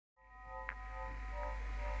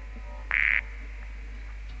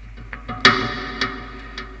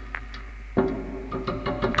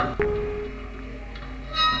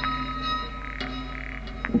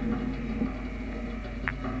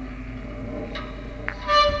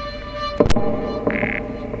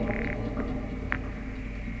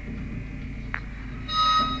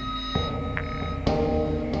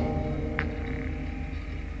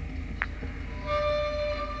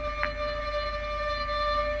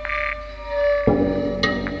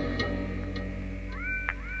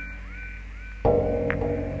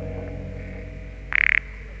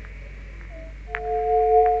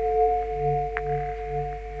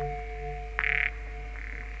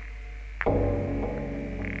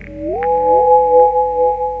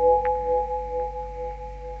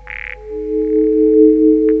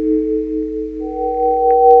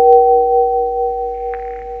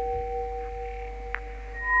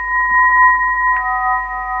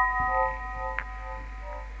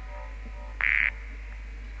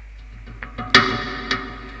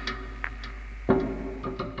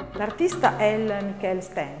L'artista L.Mikelle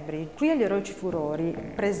Standbridge, qui agli Eroici Furori,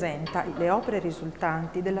 presenta le opere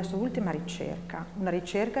risultanti della sua ultima ricerca, una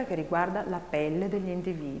ricerca che riguarda la pelle degli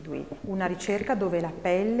individui, una ricerca dove la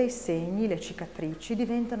pelle, i segni, le cicatrici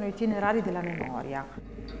diventano itinerari della memoria.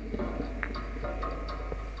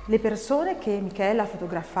 Le persone che Michele ha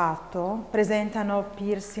fotografato presentano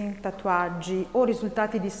piercing, tatuaggi o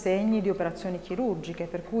risultati di segni di operazioni chirurgiche,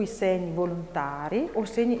 per cui segni volontari o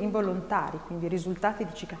segni involontari, quindi risultati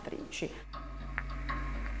di cicatrici.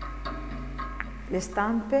 Le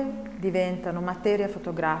stampe diventano materia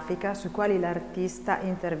fotografica sui quali l'artista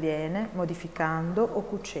interviene modificando o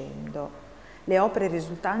cucendo. Le opere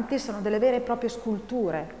risultanti sono delle vere e proprie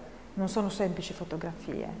sculture, non sono semplici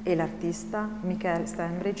fotografie, e l'artista L.Mikelle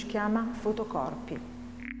Standbridge chiama fotocorpi.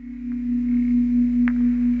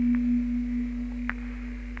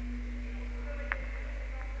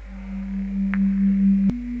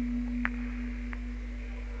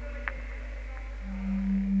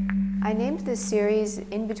 I named this series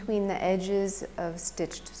In Between the Edges of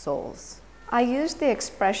Stitched Souls. I used the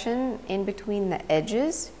expression in between the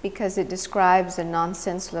edges because it describes a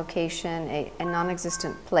nonsense location, a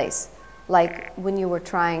non-existent place. Like when you were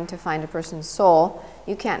trying to find a person's soul,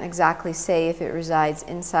 you can't exactly say if it resides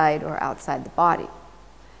inside or outside the body.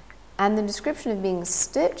 And the description of being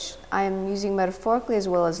stitched, I am using metaphorically as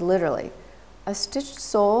well as literally. A stitched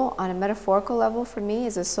soul on a metaphorical level for me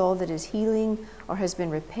is a soul that is healing or has been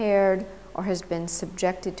repaired or has been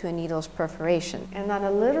subjected to a needle's perforation. And on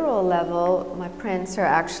a literal level, my prints are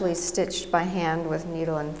actually stitched by hand with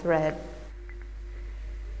needle and thread.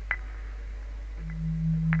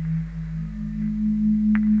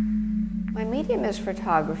 My medium is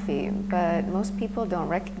photography, but most people don't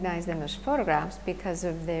recognize them as photographs because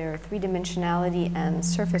of their three-dimensionality and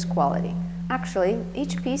surface quality. Actually,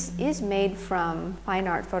 each piece is made from fine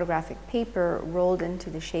art photographic paper rolled into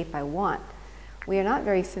the shape I want. We are not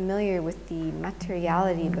very familiar with the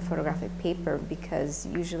materiality of the photographic paper because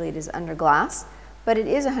usually it is under glass, but it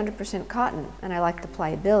is 100% cotton, and I like the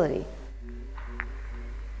pliability.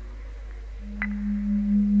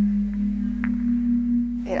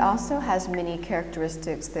 It also has many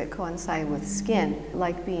characteristics that coincide with skin,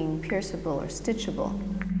 like being pierceable or stitchable.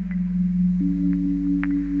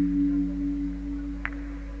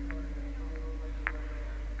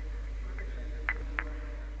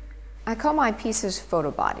 I call my pieces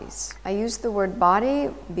photo bodies. I use the word body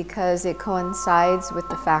because it coincides with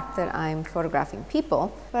the fact that I'm photographing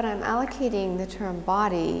people, but I'm allocating the term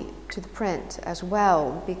body to the print as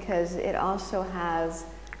well because it also has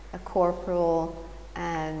a corporal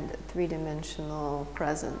and three-dimensional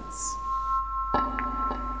presence.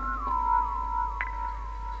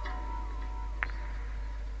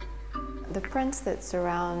 The prints that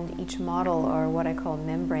surround each model are what I call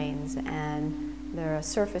membranes, and they're a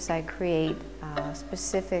surface I create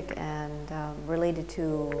specific and related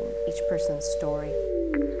to each person's story.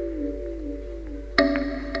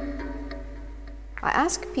 I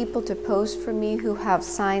ask people to pose for me who have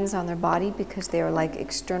signs on their body because they are like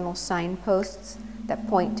external signposts that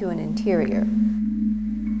point to an interior.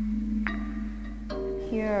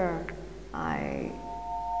 Here I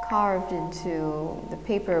carved into the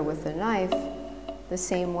paper with a knife the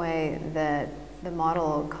same way that the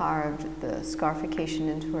model carved the scarification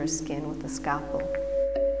into her skin with a scalpel.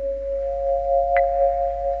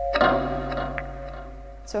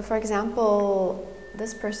 So for example,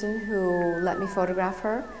 this person who let me photograph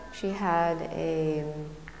her, she had a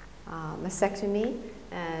mastectomy,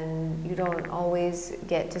 and you don't always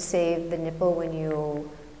get to save the nipple when you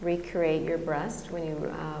recreate your breast, when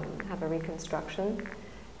you have a reconstruction.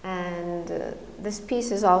 And this piece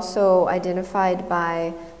is also identified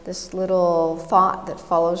by this little thought that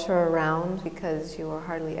follows her around because you are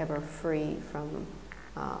hardly ever free from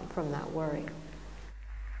that worry.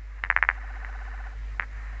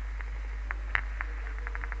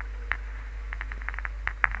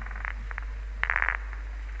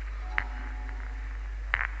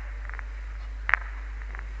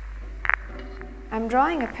 I'm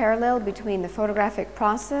drawing a parallel between the photographic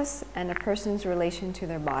process and a person's relation to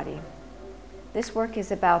their body. This work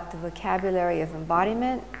is about the vocabulary of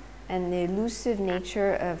embodiment and the elusive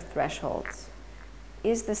nature of thresholds.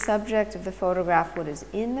 Is the subject of the photograph what is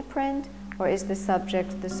in the print, or is the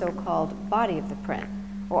subject the so-called body of the print,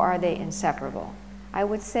 or are they inseparable? I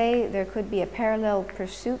would say there could be a parallel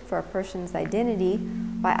pursuit for a person's identity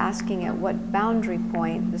by asking at what boundary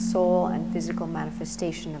point the soul and physical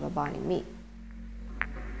manifestation of a body meet.